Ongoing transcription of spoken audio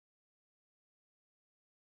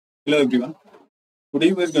Hello everyone.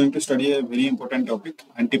 Today we are going to study a very important topic,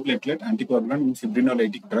 antiplatelet, anticoagulant, and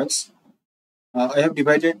fibrinolytic drugs. I have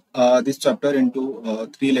divided this chapter into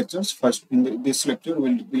three lectures. First, in this lecture,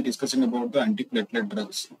 we'll be discussing about the antiplatelet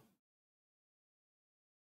drugs.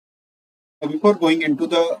 Before going into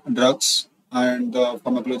the drugs and the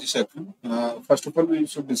pharmacology section, first of all, we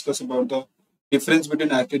should discuss about the difference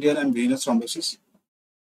between arterial and venous thrombosis.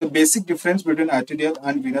 The basic difference between arterial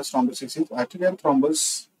and venous thrombosis is arterial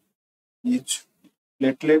thrombus is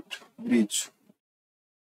platelet rich.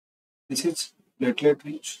 This is platelet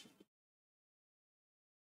rich.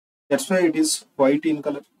 That's why it is white in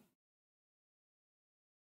color. On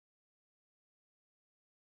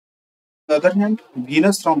the other hand,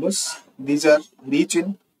 venous thrombus, these are rich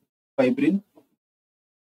in fibrin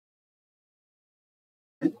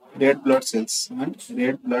and red blood cells.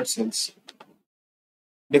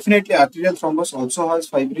 Definitely, arterial thrombus also has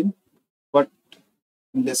fibrin, but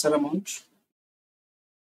in lesser amount.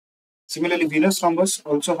 Similarly, venous thrombus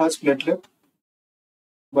also has platelet,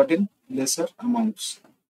 but in lesser amounts.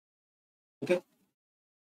 Okay,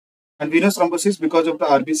 and venous thrombosis, because of the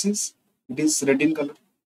RBCs, it is red in color.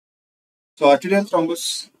 So arterial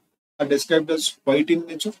thrombus are described as white in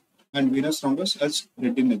nature, and venous thrombus as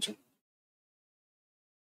red in nature.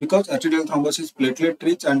 Because arterial thrombus is platelet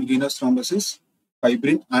rich and venous thrombus is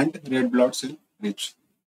fibrin and red blood cell rich.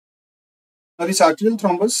 Now this arterial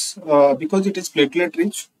thrombus, because it is platelet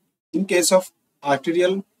rich, in case of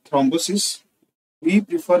arterial thrombosis, we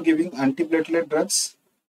prefer giving antiplatelet drugs.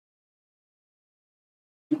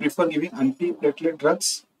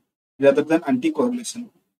 Rather than anticoagulation.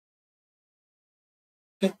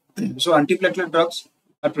 Okay. So antiplatelet drugs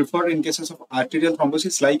are preferred in cases of arterial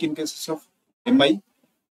thrombosis, like in cases of MI,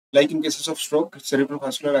 like in cases of stroke, cerebral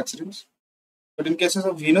vascular accidents. But in cases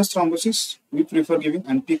of venous thrombosis, we prefer giving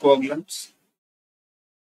anticoagulants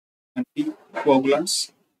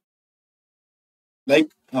like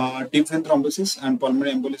deep vein thrombosis and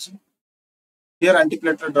pulmonary embolism. Here,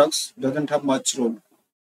 antiplatelet drugs doesn't have much role.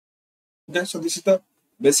 Okay, so this is the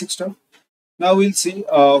basic stuff. Now we'll see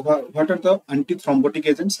what are the antithrombotic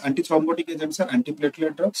agents. Antithrombotic agents are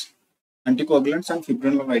antiplatelet drugs, anticoagulants, and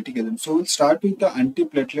fibrinolytic agents. So we'll start with the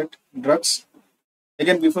antiplatelet drugs.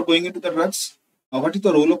 Again, before going into the drugs, what is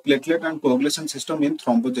the role of platelet and coagulation system in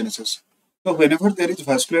thrombogenesis? So whenever there is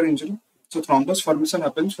vascular injury, so thrombus formation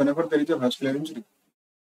happens whenever there is a vascular injury.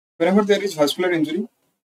 Whenever there is vascular injury,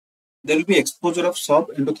 there will be exposure of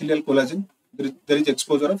subendothelial collagen. There is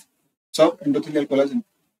exposure of subendothelial collagen.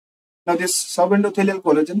 Now this subendothelial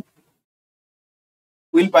collagen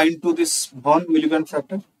will bind to this von Willebrand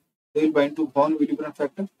factor. They will bind to von Willebrand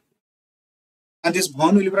factor. And this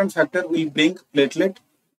von Willebrand factor will bring platelet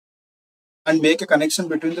and make a connection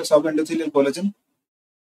between the subendothelial collagen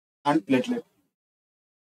and platelet.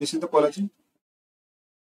 This is the collagen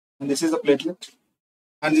and this is the platelet.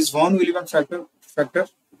 And this von Willebrand factor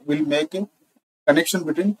will make a connection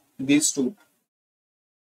between these two.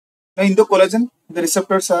 Now in the collagen, the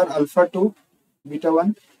receptors are alpha 2, beta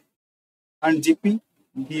 1 and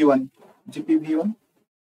GPV1.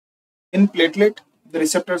 In platelet, the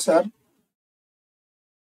receptors are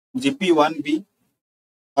GP1B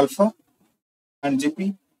alpha and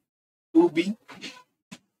GP2B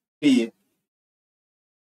PA.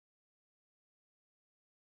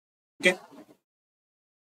 Okay.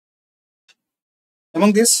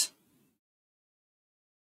 Among this,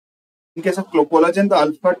 in case of collagen, the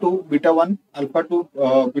alpha 2 beta 1,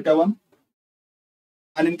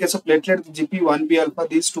 and in case of platelet, the GP1B alpha,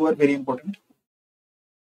 these two are very important.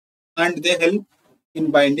 And they help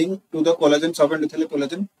in binding to the collagen, subendothelial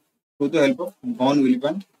collagen, with the help of von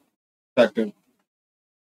Willebrand factor.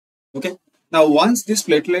 Okay. Now, once this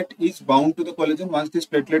platelet is bound to the collagen,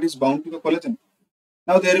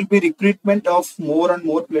 now there will be recruitment of more and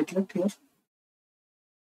more platelet here,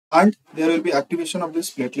 and there will be activation of these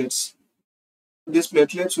platelets. These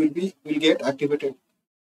platelets will get activated.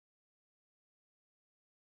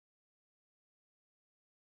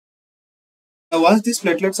 Now, once these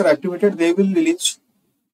platelets are activated, they will release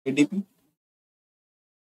ATP,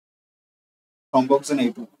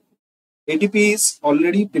 thromboxane A2. ATP is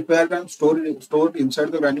already prepared and stored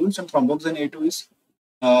inside the granules, and thromboxane A2 is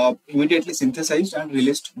immediately synthesized and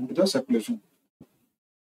released into the circulation.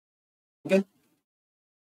 Okay.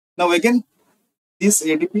 Now again, this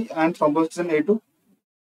ATP and thromboxane A2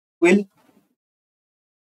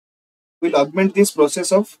 will augment this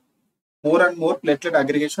process of more and more platelet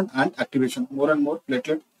aggregation and activation, more and more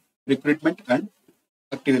platelet recruitment and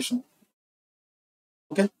activation.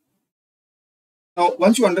 Okay. Now,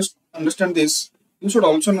 once you understand this, you should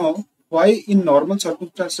also know why in normal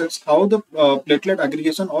circumstances how the platelet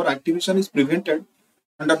aggregation or activation is prevented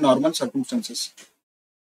under normal circumstances.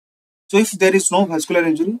 So if there is no vascular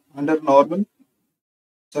injury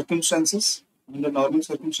circumstances, under normal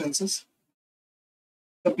circumstances,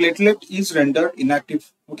 the platelet is rendered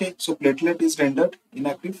inactive. Okay, so platelet is rendered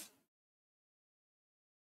inactive.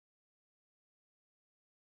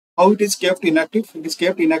 How it is kept inactive? It is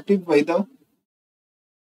kept inactive by the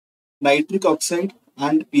nitric oxide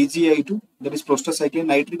and PgI2, that is prostacyclin.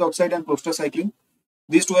 Nitric oxide and prostacyclin,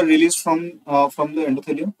 these two are released from the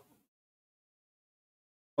endothelium.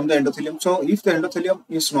 So if the endothelium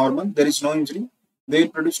is normal, there is no injury, they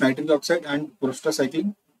will produce nitric oxide and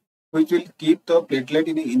prostacyclin, which will keep the platelet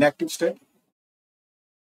in an inactive state.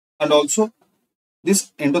 And also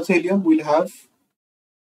this endothelium will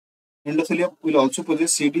also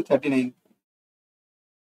possess CD39.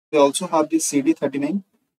 They also have this CD39,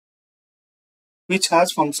 which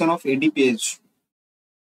has function of ADPH.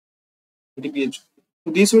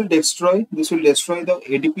 So this will destroy the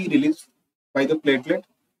ADP released by the platelet,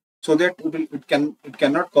 so that it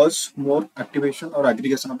cannot cause more activation or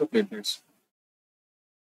aggregation of the platelets.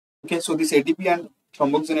 Okay, so this ATP and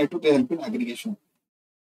thromboxane A2, they help in aggregation.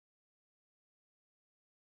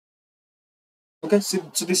 Okay,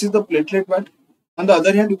 so this is the platelet part. On the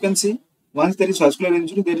other hand, you can see once there is vascular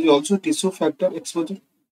injury, there is also tissue factor exposure.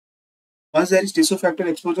 Once there is tissue factor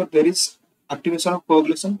exposure, there is activation of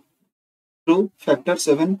coagulation through factor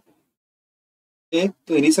 7A.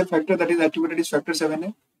 The initial factor that is activated is factor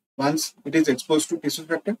 7A. Once it is exposed to tissue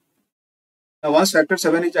factor, now once factor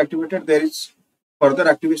 7 is activated, there is further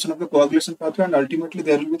activation of the coagulation pathway, and ultimately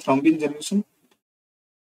there will be thrombin generation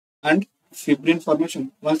and fibrin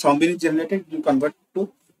formation. Once thrombin is generated, it will convert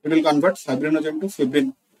fibrinogen to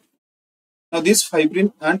fibrin. Now this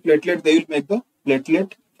fibrin and platelet, they will make the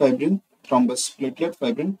platelet fibrin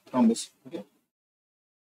thrombus. Okay.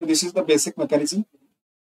 So this is the basic mechanism.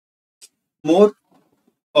 More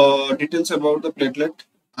details about the platelet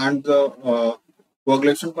and the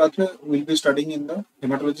coagulation pathway we'll be studying in the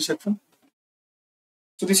hematology section.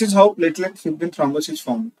 So this is how platelet fibrin thrombus is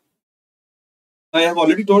formed. I have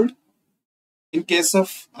already told, in case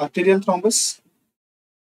of arterial thrombus,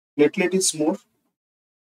 platelet is more,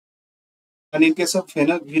 and in case of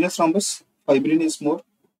venous thrombus, fibrin is more,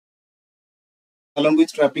 along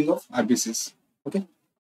with trapping of RBCs. Okay,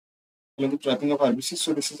 along with trapping of RBCs.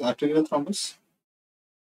 So this is arterial thrombus,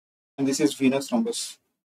 and this is venous thrombus.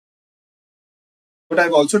 But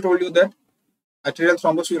I've also told you that arterial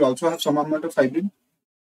thrombus will also have some amount of fibrin,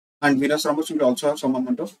 and venous thrombus will also have some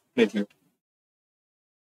amount of platelet.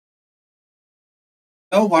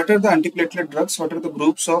 Now, what are the antiplatelet drugs? What are the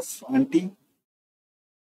groups of antiplatelet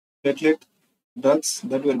drugs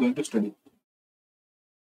that we are going to study?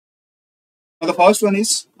 Now, the first one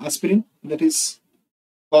is aspirin, that is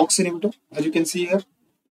COX inhibitor. As you can see here,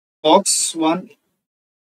 COX-1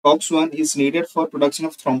 is needed for production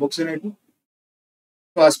of thromboxane A2.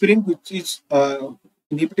 So aspirin, which is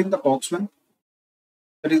inhibiting the COX-1,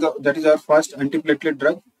 that is our first antiplatelet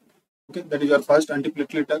drug. Okay, that is our first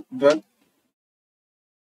antiplatelet drug.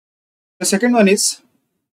 The second one is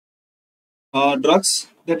drugs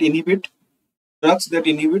that inhibit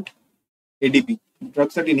ADP.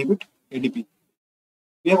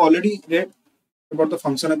 We have already read about the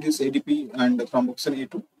function of this ADP and thromboxane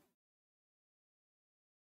A2.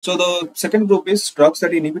 So the second group is drugs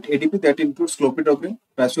that inhibit ADP, that includes clopidogrel,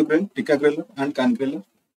 prasugrel, ticagrelor, and cangrelor.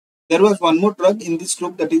 There was one more drug in this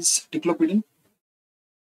group, that is ticlopidine.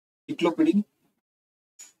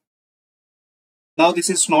 Now this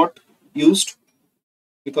is not used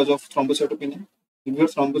because of thrombocytopenia. Severe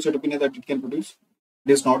thrombocytopenia that it can produce,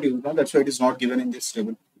 it is not used now. That's why it is not given in this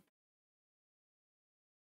table.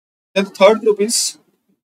 Then the third group is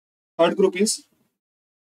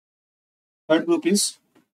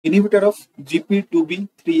inhibitor of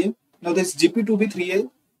GP2B3A. Now this GP2B3A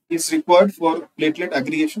is required for platelet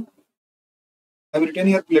aggregation. I have written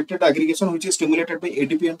here platelet aggregation, which is stimulated by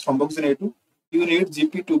ADP and thromboxane A2. You need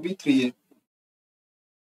GP2B3A.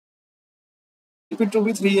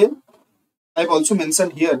 GP2B3A, I have also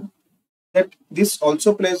mentioned here that this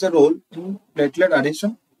also plays a role in platelet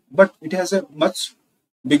adhesion, but it has a much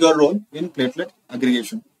bigger role in platelet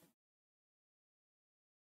aggregation.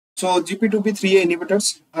 So GP2B3A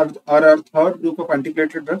inhibitors are our third group of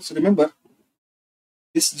antiplatelet drugs. Remember,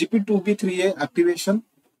 this GP2B3A activation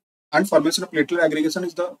and formation of platelet aggregation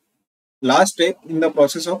is the last step in the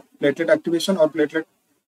process of platelet activation or platelet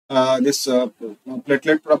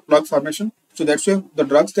plug formation. So that's why the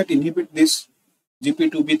drugs that inhibit this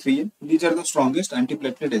GP2B3A, these are the strongest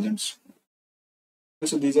antiplatelet agents.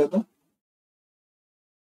 So these are the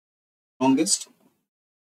strongest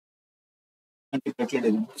antiplatelet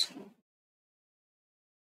agents.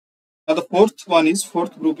 Now the fourth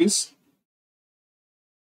group is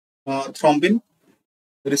thrombin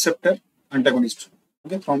receptor antagonist.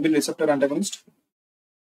 Okay, thrombin receptor antagonist,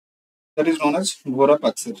 that is known as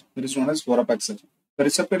Vorapaxar. That is known as Vorapaxar. The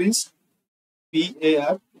receptor is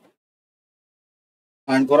PAR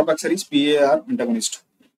and Vorapaxar is PAR antagonist.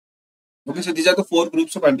 Okay, so these are the four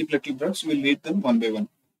groups of antiplatelet drugs. We will read them one by one.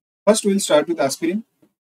 First, we will start with aspirin.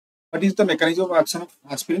 What is the mechanism of action of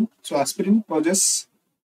aspirin? So, aspirin causes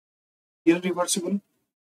irreversible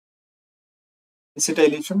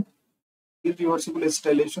acetylation,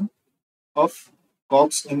 of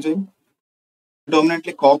COX enzyme,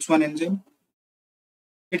 predominantly COX-1 enzyme.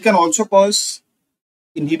 It can also cause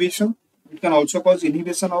inhibition. It can also cause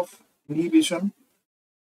inhibition of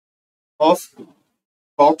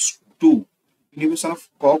COX-2. Inhibition of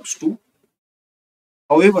COX-2.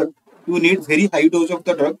 However, you need very high dose of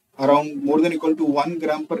the drug, around more than equal to 1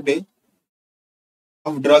 gram per day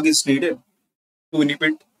of drug is needed to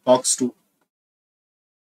inhibit COX-2.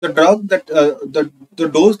 The drug that the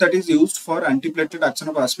dose that is used for antiplatelet action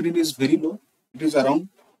of aspirin is very low. It is around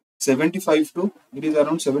 75 to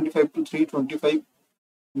 325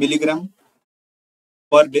 milligram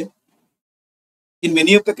per day. In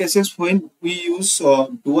many of the cases, when we use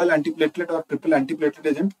dual antiplatelet or triple antiplatelet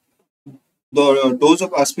agent, the dose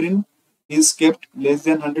of aspirin is kept less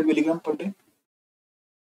than 100 milligram per day.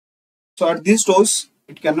 So at this dose,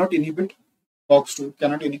 it cannot inhibit COX-2.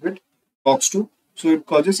 So it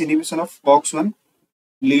causes inhibition of COX-1,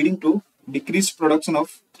 leading to decreased production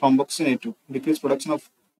of thromboxane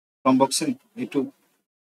A2.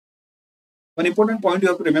 One important point you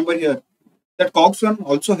have to remember here, that COX-1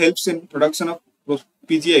 also helps in production of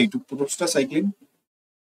PGI2, prostacyclin,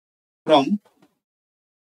 from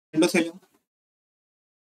endothelium.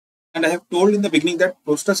 And I have told in the beginning that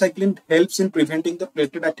prostacyclin helps in preventing the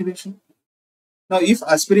platelet activation. Now, if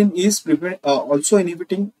aspirin is also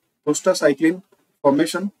inhibiting prostacyclin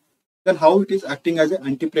formation, then how it is acting as an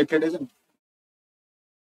antiplatelet agent?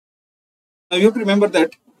 Now, you have to remember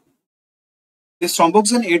that this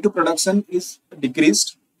thromboxane A2 production is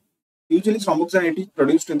decreased. Usually, thromboxane A2 is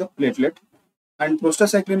produced in the platelet, and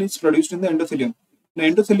prostacyclin is produced in the endothelium. The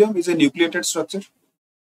endothelium is a nucleated structure.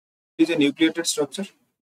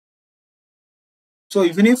 So,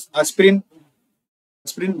 even if aspirin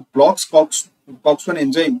blocks COX-1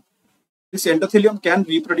 enzyme, this endothelium can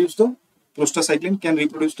reproduce the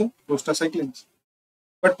prostacyclins.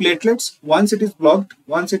 But platelets, once it is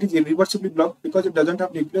irreversibly blocked, because it doesn't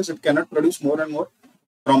have nucleus, it cannot produce more and more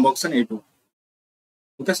thromboxane A2.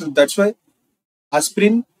 Okay, so that's why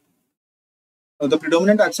aspirin, the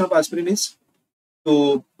predominant action of aspirin is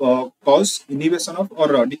to cause inhibition of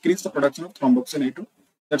or decrease the production of thromboxane A2.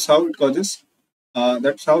 That's how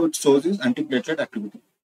it shows its antiplatelet activity.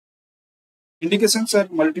 Indications are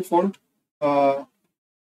multifold. We'll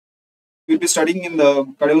be studying in the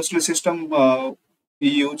cardiovascular system. We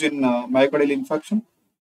use in myocardial infarction,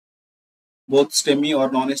 both STEMI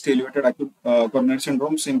or non-ST elevated acute coronary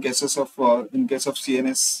syndromes. In case of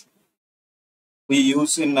CNS, we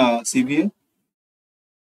use in CVA.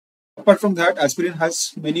 Apart from that, aspirin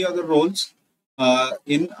has many other roles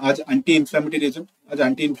in as anti-inflammatory agent. As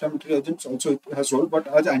anti-inflammatory agents also it has role, but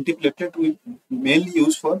as antiplatelet we mainly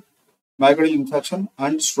use for myocardial infarction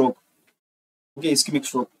and stroke. Okay, ischemic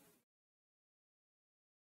stroke.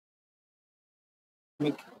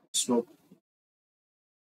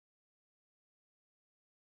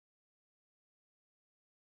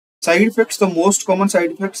 Side effects, the most common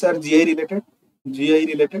side effects are GI related.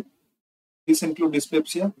 These include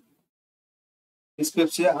dyspepsia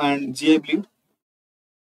and GI bleed.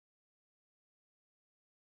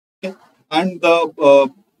 Okay. And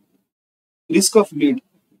the risk of bleed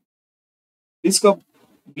is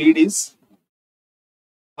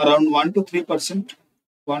around 1 to 3%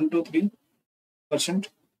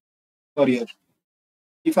 per year.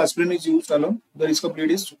 If aspirin is used alone, the risk of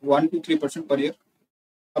bleed is 1 to 3% per year.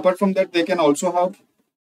 Apart from that, they can also have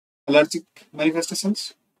allergic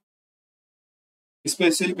manifestations,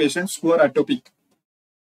 especially patients who are atopic.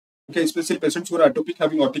 Okay, especially patients who are atopic,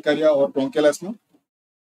 having urticaria or bronchial asthma,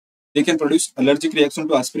 they can produce allergic reaction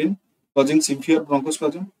to aspirin, causing severe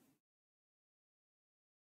bronchospasm.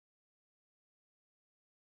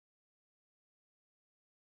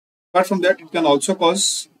 Apart from that, it can also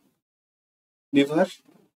cause liver,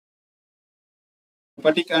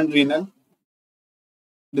 hepatic and renal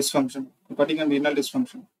dysfunction.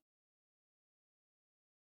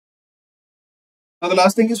 Now, the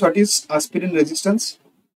last thing is, what is aspirin resistance?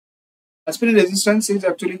 Aspirin resistance is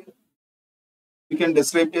actually we can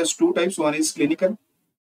describe it as two types. One is clinical,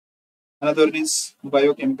 another one is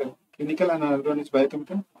biochemical. Clinical and another one is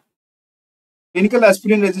biochemical. Clinical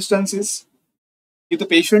aspirin resistance is if the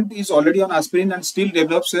patient is already on aspirin and still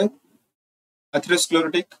develops a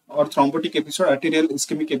atherosclerotic or thrombotic episode, arterial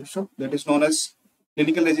ischemic episode, that is known as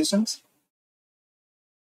clinical resistance.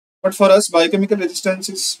 But for us, biochemical resistance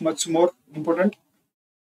is much more important.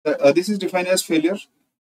 This is defined as failure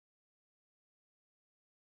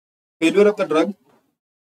of the drug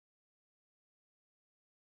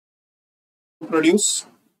to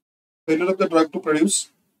produce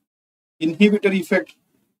inhibitory effect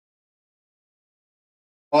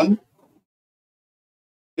on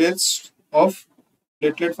cells of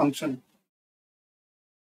platelet function.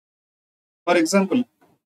 For example,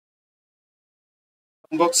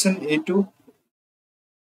 thromboxane A2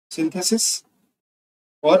 synthesis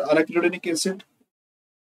or arachidonic acid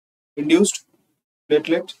induced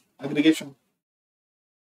platelet aggregation.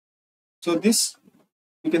 So this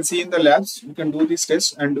you can see in the labs, you can do this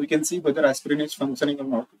test and we can see whether aspirin is functioning or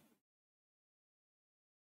not.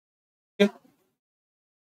 Okay,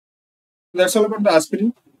 that's all about the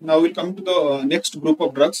aspirin. Now we'll come to the next group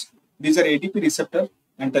of drugs. These are ADP receptor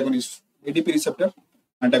antagonists.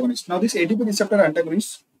 Now these ADP receptor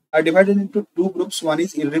antagonists are divided into two groups. One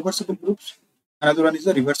is irreversible groups, another one is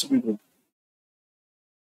a reversible group.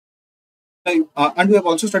 And we have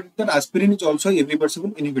also studied that aspirin is also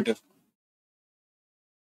irreversible inhibitor.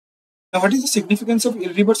 Now, what is the significance of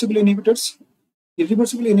irreversible inhibitors?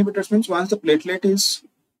 Irreversible inhibitors means once the platelet is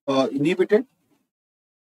inhibited,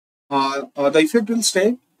 the effect will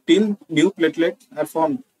stay till new platelet are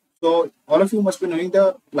formed. So all of you must be knowing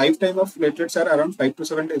the lifetime of platelets are around 5 to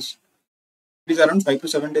 7 days. It is around 5 to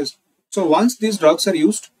 7 days. So once these drugs are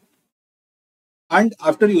used, and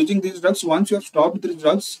after using these drugs, once you have stopped these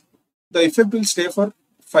drugs, the effect will stay for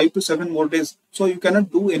 5 to 7 more days. So you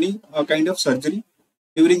cannot do any kind of surgery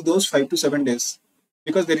during those 5 to 7 days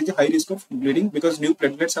because there is a high risk of bleeding because new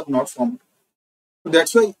platelets have not formed. So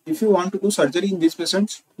that's why if you want to do surgery in these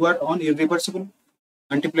patients who are on irreversible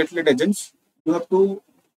antiplatelet agents, you have to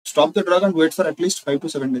stop the drug and wait for at least 5 to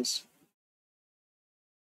 7 days.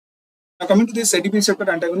 Now coming to this ADP receptor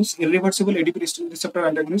antagonists, irreversible ADP receptor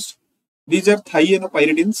antagonists, these are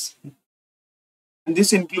thionopyridines, and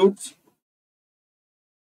this includes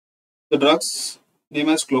the drugs named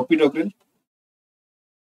as clopidogrel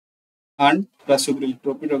and prasugrel.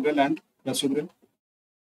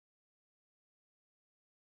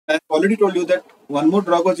 I have already told you that one more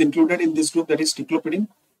drug was included in this group, that is ticlopidine,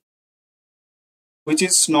 which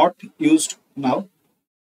is not used now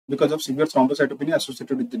because of severe thrombocytopenia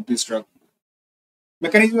associated with this drug.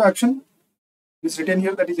 Mechanism of action is written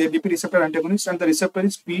here, that is ADP receptor antagonist, and the receptor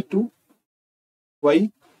is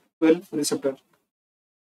P2Y12 receptor.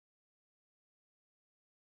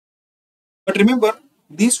 But remember,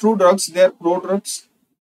 these two drugs, they are prodrugs,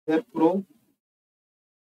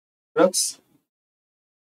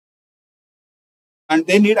 and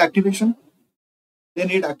they need activation.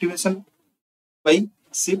 By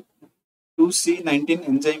CYP2C19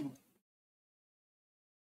 enzyme.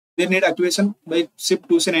 They need activation by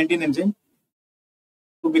CYP2C19 enzyme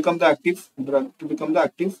to become the active drug.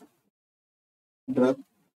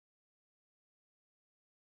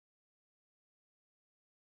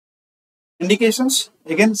 Indications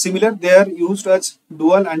again similar. They are used as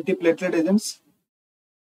dual antiplatelet agents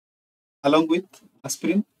along with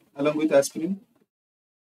aspirin.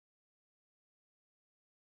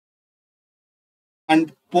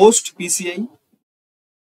 And post PCI,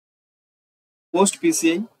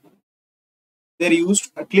 they are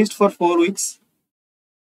used at least for 4 weeks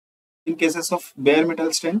in cases of bare metal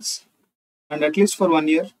stents and at least for 1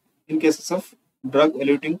 year in cases of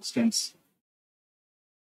drug-eluting stents.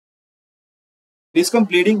 Risk of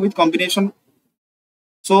bleeding with combination.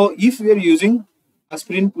 So if we are using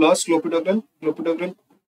aspirin plus clopidogrel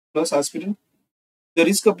plus aspirin, the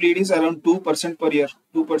risk of bleed is around 2% per year.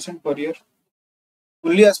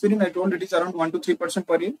 Only aspirin, I told it is around 1 to 3%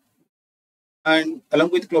 per year, and along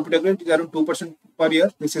with clopidogrel it is around 2% per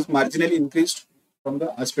year. This is marginally increased from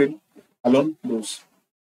the aspirin alone dose.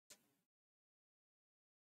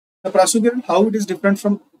 The prasugrel, how it is different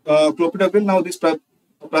from clopidogrel? Now this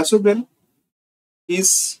prasugrel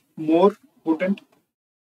is more potent.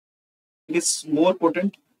 And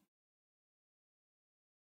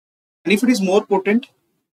if it is more potent,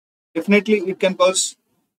 definitely it can cause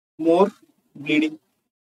more bleeding,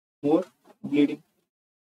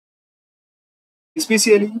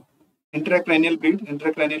 especially intracranial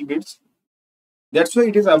bleeds. That's why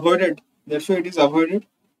it is avoided.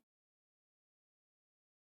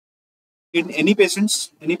 in any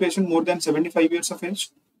patient more than 75 years of age,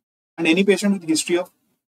 and any patient with history of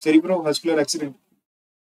cerebrovascular accident.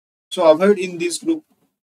 So avoid in this group.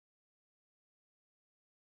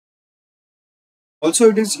 Also,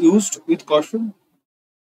 it is used with caution.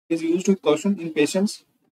 It is used with caution in patients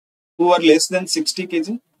who are less than 60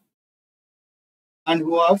 kg and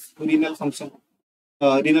who have renal function,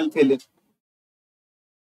 renal failure.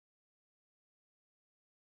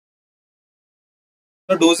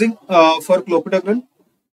 The dosing for clopidogrel,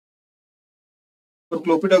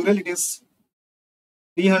 it is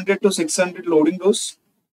 300 to 600 loading dose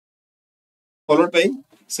followed by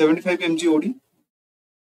 75 mg OD.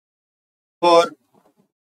 For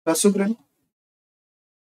prasugrel,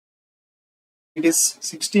 it is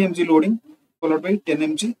 60 mg loading followed by 10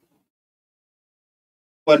 mg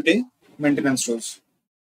per day maintenance dose.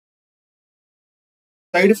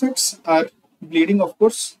 Side effects are bleeding, of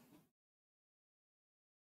course,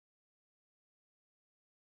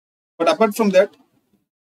 but apart from that,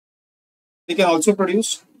 they can also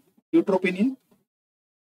produce neutropenia,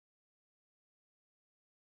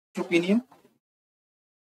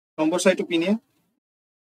 thrombocytopenia,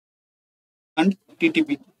 and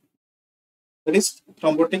TTP, that is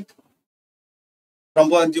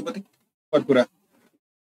thromboangiopathic purpura.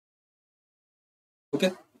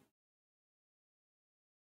 Okay.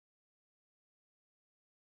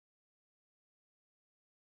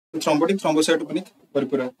 Thrombocytopenic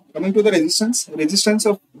purpura. Coming to the resistance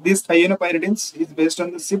of these thionopyridines is based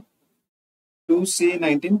on the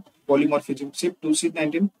CYP2C19 polymorphism.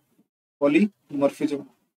 CYP2C19 polymorphism.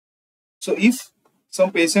 So, if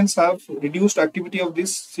some patients have reduced activity of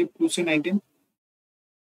this CYP2C19,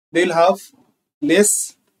 they will have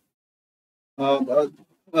less.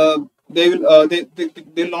 They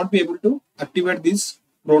will not be able to activate these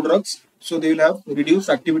prodrugs. So, they will have reduced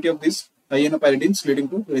activity of these thionopyridines, leading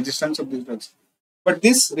to resistance of these drugs. But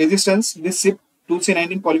this resistance, this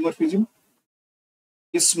CYP2C19 polymorphism,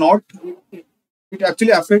 is not. It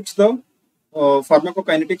actually affects the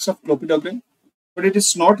pharmacokinetics of clopidogrel, but it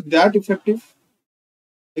is not that effective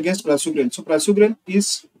against prasugrel. So prasugrel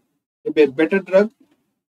is a better drug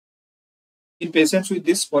in patients with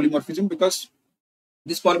this polymorphism, because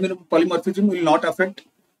this polymorphism will not affect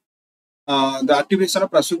the activation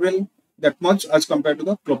of prasugrel that much as compared to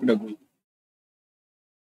the clopidogrel.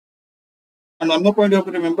 And one more point you have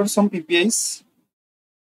to remember, some PPIs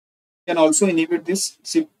can also inhibit this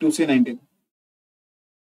CYP2C19.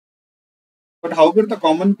 But however, the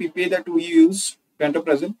common PPI that we use,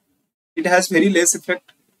 pantoprazole, it has very less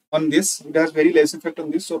effect on this.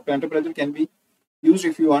 So pantoprazole can be used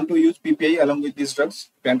if you want to use PPI along with these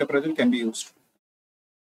drugs. Pantoprazole can be used.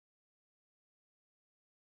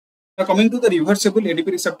 Now coming to the reversible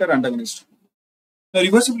ADP receptor antagonist. The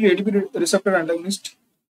reversible ADP receptor antagonist,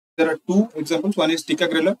 there are two examples. One is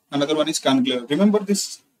ticagrelor, another one is cangrelor. Remember,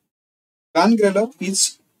 this cangrelor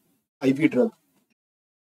is IV drug.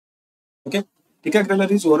 Okay,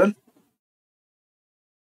 ticagrelor is oral,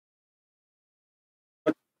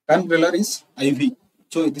 but cangrelor is IV.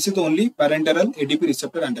 So this is the only parenteral ADP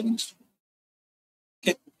receptor antagonist.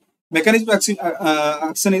 Okay, mechanism of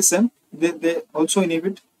action is same. They also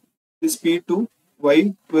inhibit this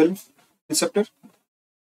P2Y12 receptor,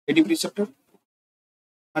 ADP receptor,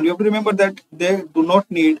 and you have to remember that they do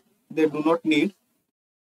not need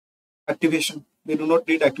activation. They do not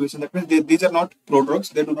need activation. That means these are not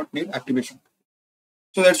prodrugs. They do not need activation.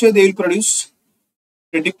 So that's why they will produce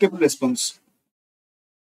predictable response.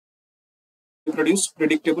 They produce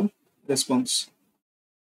predictable response.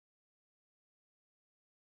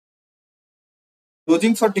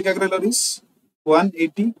 Dosing for ticagrelor is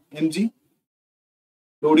 180 mg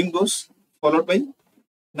loading dose followed by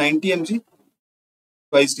 90 mg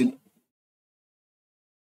twice daily.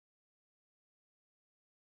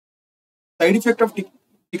 Side effect of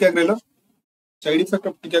ticagrelor.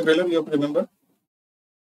 You have to remember.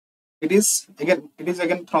 It is again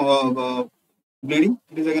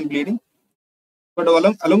bleeding. But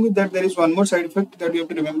along with that, there is one more side effect that you have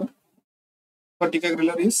to remember. For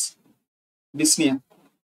ticagrelor is dyspnea.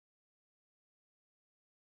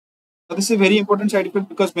 So this is a very important side effect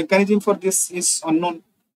because mechanism for this is unknown.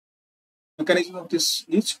 So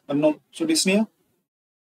dyspnea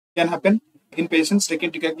can happen in patients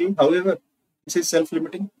taking ticagrelor. However, this is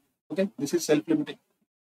self-limiting. Okay, this is self-limiting.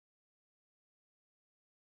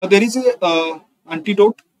 So there is a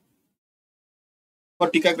antidote for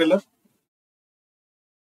ticagrelor.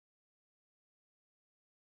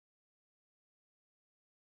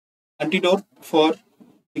 Antidote for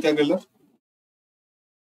ticagrelor.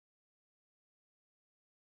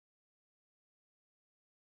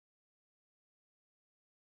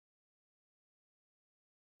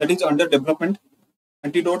 that is under development.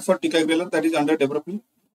 Antidote for ticagrelor that is under development.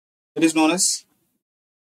 That is known as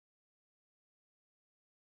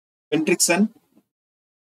Ventrixen.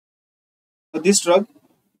 So this drug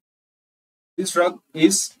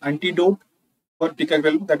is antidote for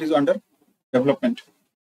ticagrelor that is under development.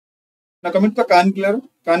 Now coming to Cangrelor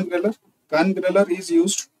is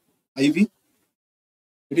used IV.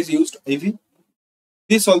 It is used IV.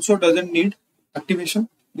 This also doesn't need activation.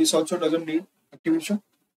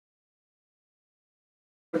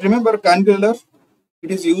 But remember, Cangrelor,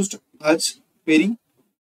 it is used as procedural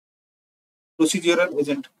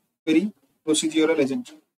agent. Procedural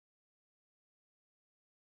agent.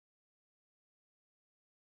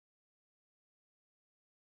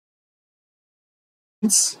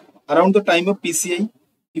 It's around the time of PCI,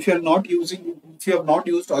 if you have not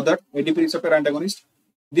used other ADP receptor antagonist,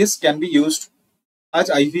 this can be used as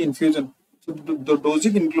IV infusion. So the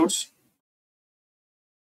dosing includes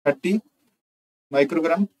 30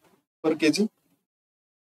 microgram per kg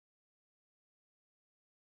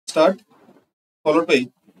start, followed by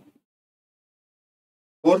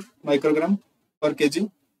 4 microgram per kg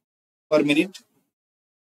per minute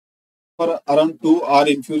for around 2-hour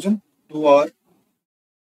infusion, 2-hour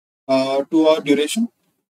duration,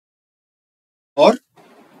 or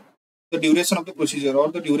the duration of the procedure,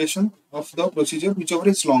 whichever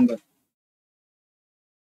is longer.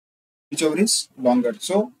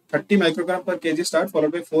 So 30 microgram per kg start,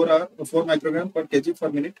 followed by 4 microgram per kg per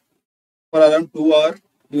minute for around 2-hour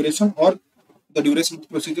duration, or the duration of the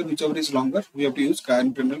procedure, whichever is longer, we have to use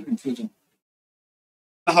Cangrelor infusion.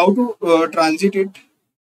 Now, how to transit it?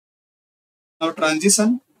 Now,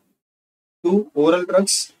 transition to oral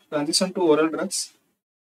drugs. Now,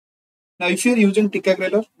 if you are using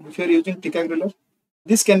ticagrelor,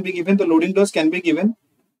 this can be given, the loading dose can be given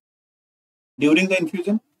during the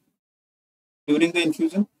infusion.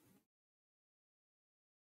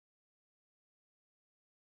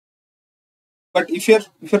 But if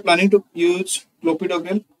you're planning to use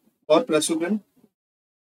clopidogrel or prasugrel,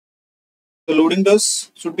 the loading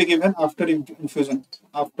dose should be given after infusion.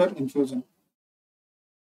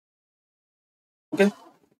 Okay.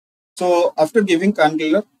 So after giving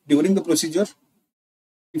Cangrelor during the procedure,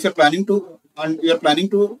 if you're planning to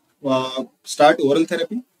start oral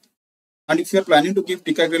therapy, and if you're planning to give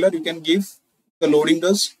ticagrelor, you can give the loading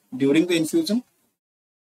dose during the infusion,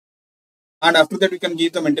 and after that you can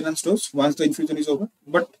give the maintenance dose once the infusion is over.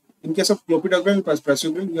 But in case of clopidogrel and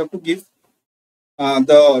prasugrel, you have to give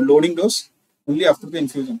the loading dose only after the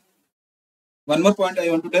infusion. One more point I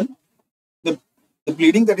want to tell: the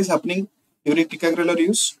bleeding that is happening during ticagrelor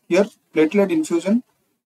use, here platelet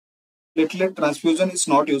transfusion is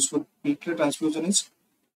not useful. Platelet transfusion is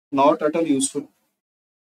not at all useful.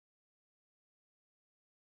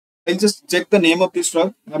 I'll just check the name of this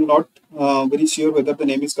drug. I'm not very sure whether the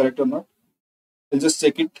name is correct or not. I'll just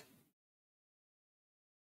check it.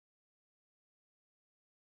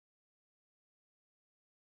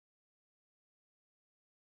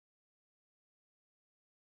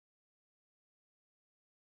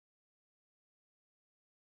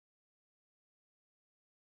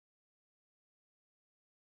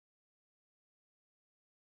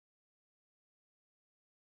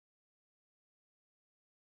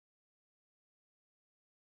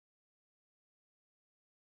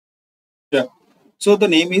 Yeah. So the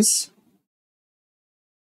name is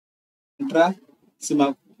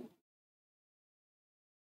Intrasimab.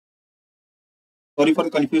 Sorry for the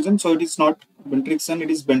confusion. So it is not Ventrixen,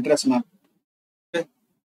 it is Bentrasimab. Okay.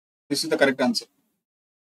 This is the correct answer.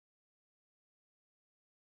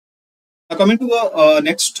 Now coming to the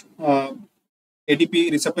next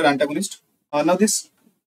ADP receptor antagonist. Now this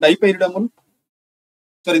dipyridamole.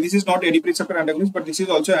 Sorry, this is not ADP receptor antagonist, but this is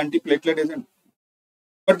also antiplatelet agent.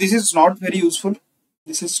 But this is not very useful.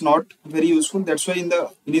 That's why in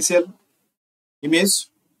the initial image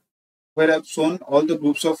where I've shown all the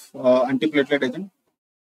groups of antiplatelet agent,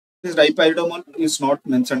 this dipyridamole is not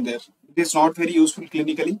mentioned there. It is not very useful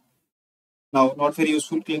clinically now.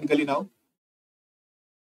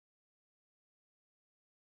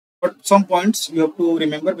 But some points you have to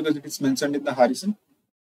remember because it is mentioned in the Harrison.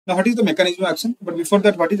 Now, what is the mechanism of action? But before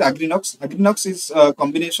that, what is Agrinox? Agrinox is a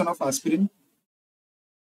combination of aspirin.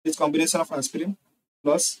 This combination of aspirin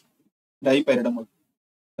plus dipyridamole.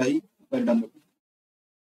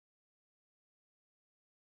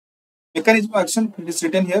 Mechanism of action, it is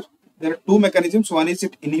written here. There are two mechanisms. One is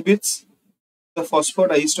it inhibits the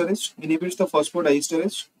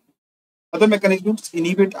phosphodiesterase. Other mechanisms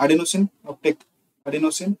inhibit adenosine uptake.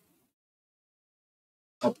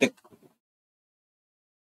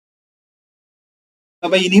 Now,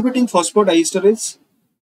 by inhibiting phosphodiesterase,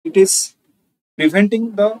 it is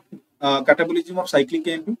preventing the catabolism of cyclic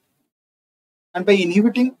AMP, and by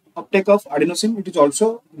inhibiting uptake of adenosine, it is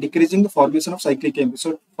also decreasing the formation of cyclic AMP.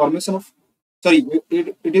 So formation of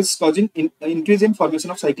it is causing increase in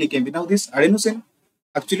formation of cyclic AMP. Now this adenosine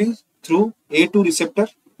actually through A2 receptor,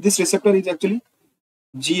 this receptor is actually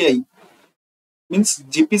GI, means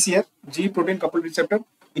GPCR, G protein coupled receptor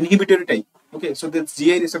inhibitory type. Okay, so that's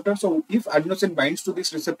GI receptor. So if adenosine binds to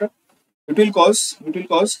this receptor, it will cause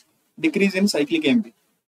decrease in cyclic AMP.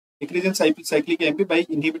 Decrease in cyclic AMP by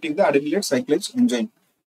inhibiting the adenylate cyclase enzyme.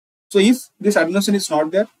 So if this adenosine is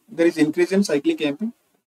not there, there is increase in cyclic AMP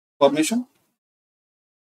formation,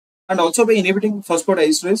 and also by inhibiting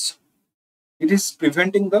phosphodiesterase, it is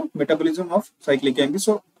preventing the metabolism of cyclic AMP.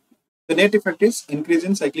 So the net effect is increase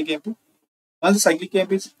in cyclic AMP. Once the cyclic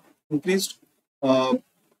AMP is increased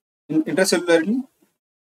intracellularly,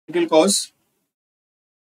 it will cause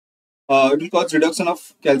reduction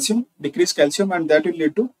of calcium, decreased calcium, and that will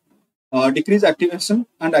lead to decreased activation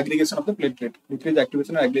and aggregation of the platelet. Decreased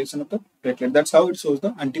activation and aggregation of the platelet. That's how it shows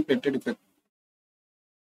the antiplatelet effect.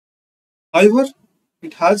 However,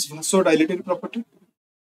 it has vasodilatory property.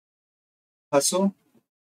 Vasodilatory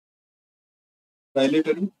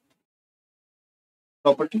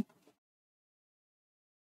property.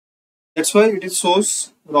 That's why it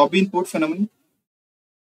shows Robin Hood phenomenon.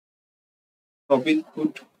 Robin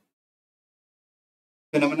Hood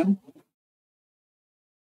phenomenon.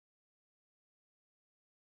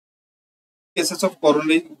 Cases of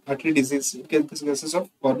coronary artery disease. Cases of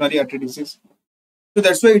coronary artery disease. So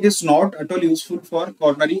that's why it is not at all useful for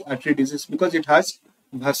coronary artery disease, because it has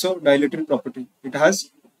vasodilatory property. It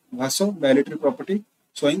has vasodilatory property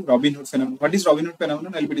showing Robin Hood phenomenon. What is Robin Hood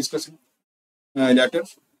phenomenon? I'll be discussing later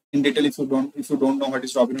in detail if you don't know what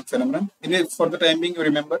is Robin Hood phenomenon. Anyway, for the time being, you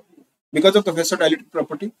remember, because of the vasodilatory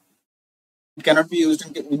property, it cannot be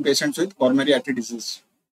used in patients with coronary artery disease.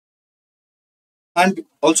 And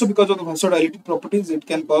also because of the vasodilatory properties, it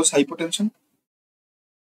can cause hypotension,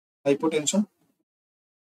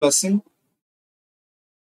 flushing,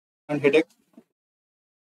 and headache.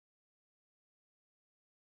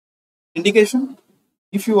 Indication: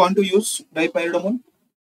 if you want to use dipyridamole,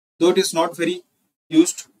 though it is not very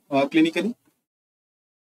used clinically,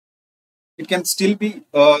 it can still be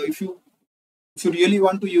if you really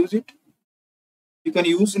want to use it, you can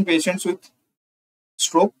use in patients with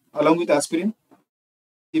stroke along with aspirin,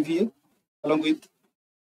 EVA along with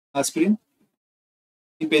aspirin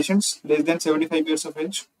in patients less than 75 years of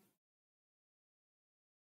age.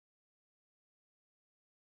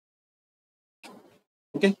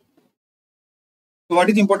 Okay. So what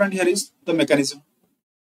is important here is the mechanism.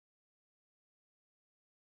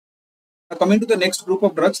 Now coming to the next group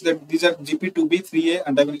of drugs, that these are GP2B3A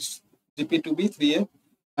antagonists. GP2B3A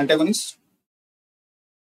antagonists.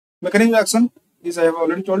 Mechanism of action is, I have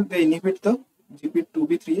already told, they inhibit the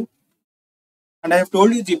GP2B3A. And I have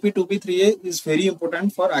told you GP2B3A is very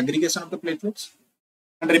important for aggregation of the platelets.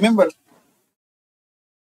 And remember,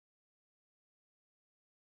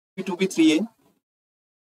 GP2B3A,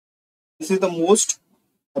 this is the most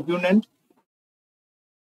abundant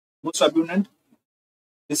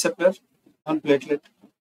receptor on platelet.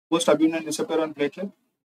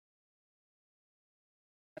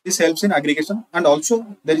 This helps in aggregation, and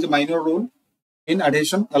also there is a minor role in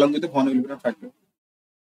adhesion along with the von Willebrand factor.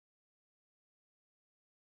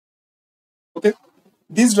 Okay,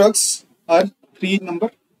 these drugs are 3 in number: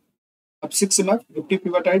 abciximab,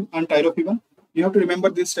 eptifibatide, and tirofiban. You have to remember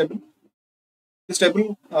this table. This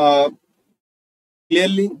table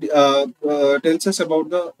clearly tells us about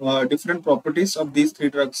the different properties of these 3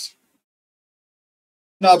 drugs.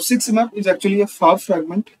 Now, abciximab is actually a Fab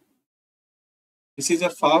fragment. This is a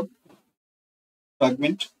Fab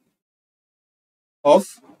fragment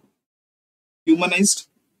of humanized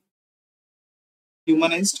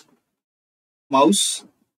mouse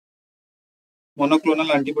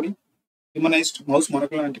monoclonal antibody.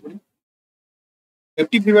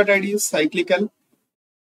 Eptifibatide is cyclical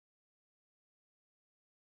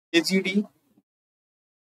AGD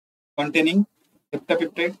containing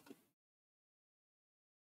heptapeptide.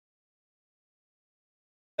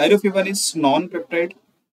 Tirofiban is non-peptide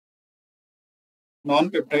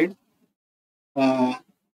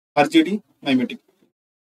RGD mimetic.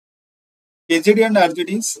 KGD and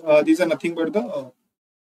RGDs, these are nothing but the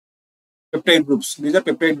peptide groups. These are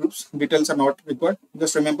peptide groups. Details are not required.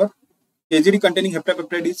 Just remember, KGD containing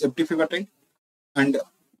heptapeptide is eptifibatide, and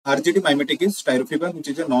RGD mimetic is tirofiban, which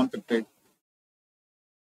is a non-peptide.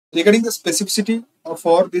 Regarding the specificity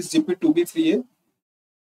for this GP2B3A,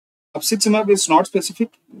 abciximab is not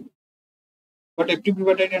specific But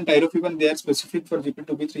eptifibatide and tirofiban, they are specific for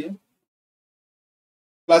GP2B3A.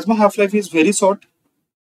 Plasma half-life is very short.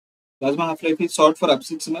 Plasma half-life is short for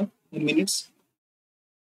abciximab in minutes.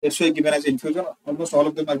 That's why given as infusion. Almost all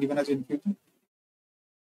of them are given as infusion.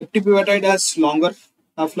 Eptifibatide has longer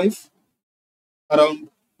half-life, around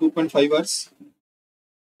 2.5 hours.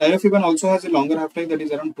 Tirofiban also has a longer half-life, that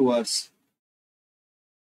is around 2 hours.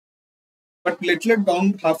 But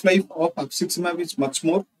platelet-bound half-life of abciximab is much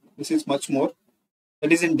more. This is much more.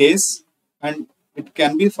 That is in days, and it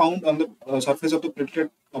can be found on the surface of the platelet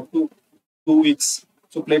up to 2 weeks.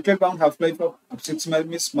 So platelet-bound half-life of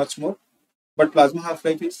abciximab is much more, but plasma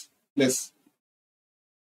half-life is less.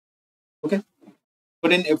 Okay,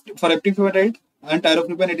 but for eptifibatide and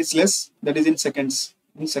tirofiban, it is less. That is in seconds.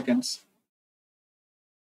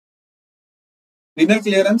 Renal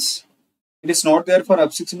clearance, it is not there for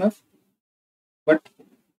abciximab, but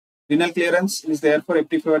renal clearance is there for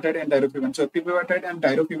eptifibatide and tirofiban. So eptifibatide and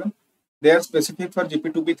tirofiban, they are specific for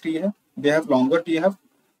GP2B3A. They have longer TF,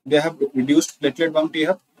 they have reduced platelet-bound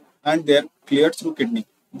TF, and they are cleared through kidney.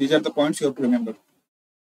 These are the points you have to remember.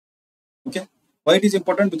 Okay, why it is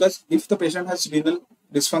important? Because if the patient has renal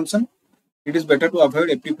dysfunction, it is better to avoid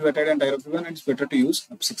eptifibatide and tirofiban, and it's better to use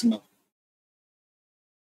abciximab.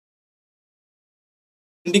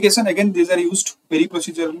 Indication, again, these are used very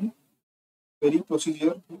procedurally.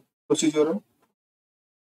 Procedural.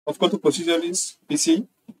 Of course, the procedure is PCI,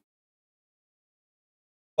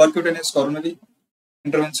 percutaneous coronary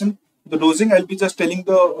intervention. The dosing, I'll be just telling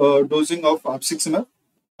the dosing of abciximab.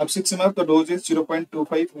 Abciximab, the dose is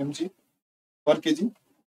 0.25 mg per kg.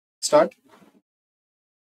 Start,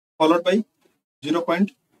 followed by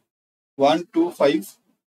 0.125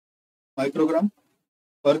 microgram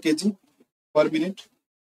per kg per minute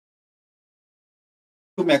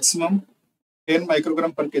to maximum 10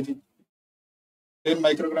 microgram per kg. 10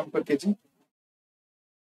 microgram per kg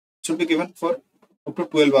should be given for up to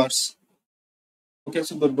 12 hours. Okay,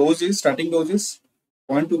 so the dose is, starting dose is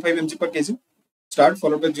 0.25 mg per kg. Start,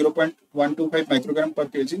 followed by 0.125 microgram per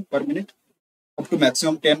kg per minute up to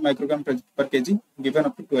maximum 10 microgram per kg, given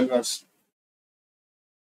up to 12 hours.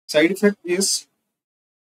 Side effect is,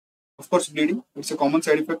 of course, bleeding. It's a common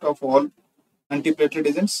side effect of all antiplatelet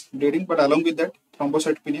agents, bleeding, but along with that,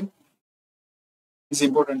 thrombocytopenia is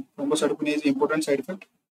important. Thrombocytopenia is an important side effect.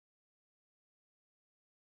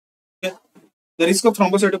 Okay. The risk of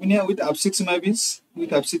thrombocytopenia with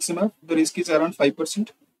abciximab the risk is around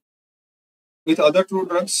 5%. With other two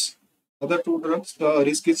drugs, the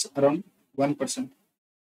risk is around 1%.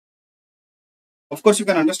 Of course, you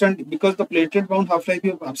can understand, because the platelet-bound half-life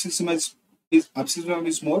of abciximab is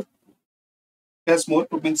more, it has more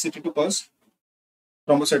propensity to cause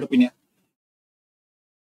thrombocytopenia.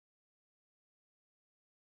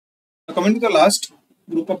 Now, coming to the last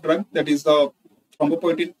group of drug, that is the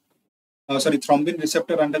thrombin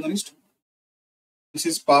receptor antagonist. This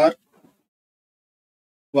is PAR1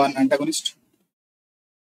 antagonist.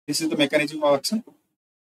 This is the mechanism of action.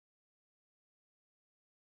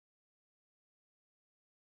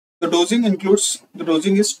 The dosing is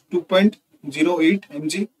 2.08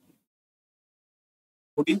 mg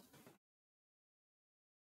OD. It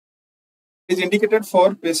is indicated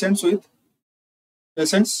for patients with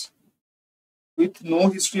no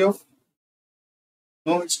history of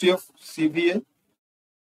CVA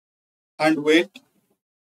and weight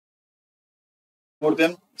more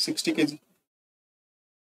than 60 kg.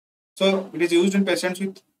 So it is used in patients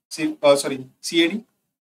with CAD,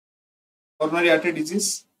 coronary artery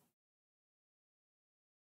disease,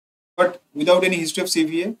 but without any history of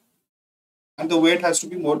CVA, and the weight has to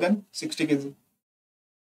be more than 60 kg.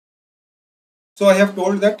 So I have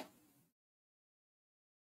told that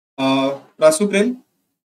prasugrel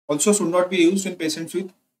also should not be used in patients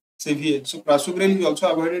with CVA. So prasugrel is also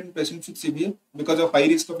avoided in patients with CVA because of high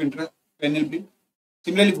risk of intracranial bleed.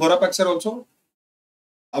 Similarly, vorapaxar also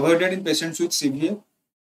avoided in patients with CVA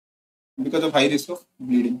because of high risk of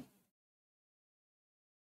bleeding.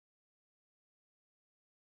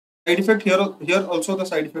 Side effect here also, the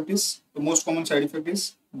side effect is, the most common side effect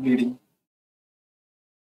is bleeding.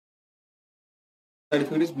 Side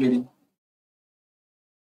effect is bleeding.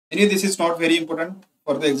 Anyway, this is not very important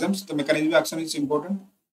for the exams. The mechanism of action is important.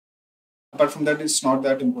 Apart from that, it's not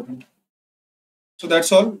that important. So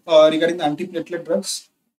that's all regarding the antiplatelet drugs.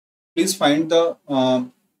 Please find the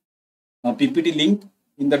PPT link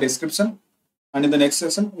in the description, and in the next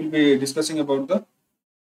session we'll be discussing about the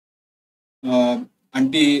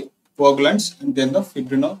anticoagulants and then the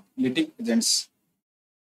fibrinolytic agents.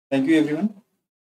 Thank you, everyone.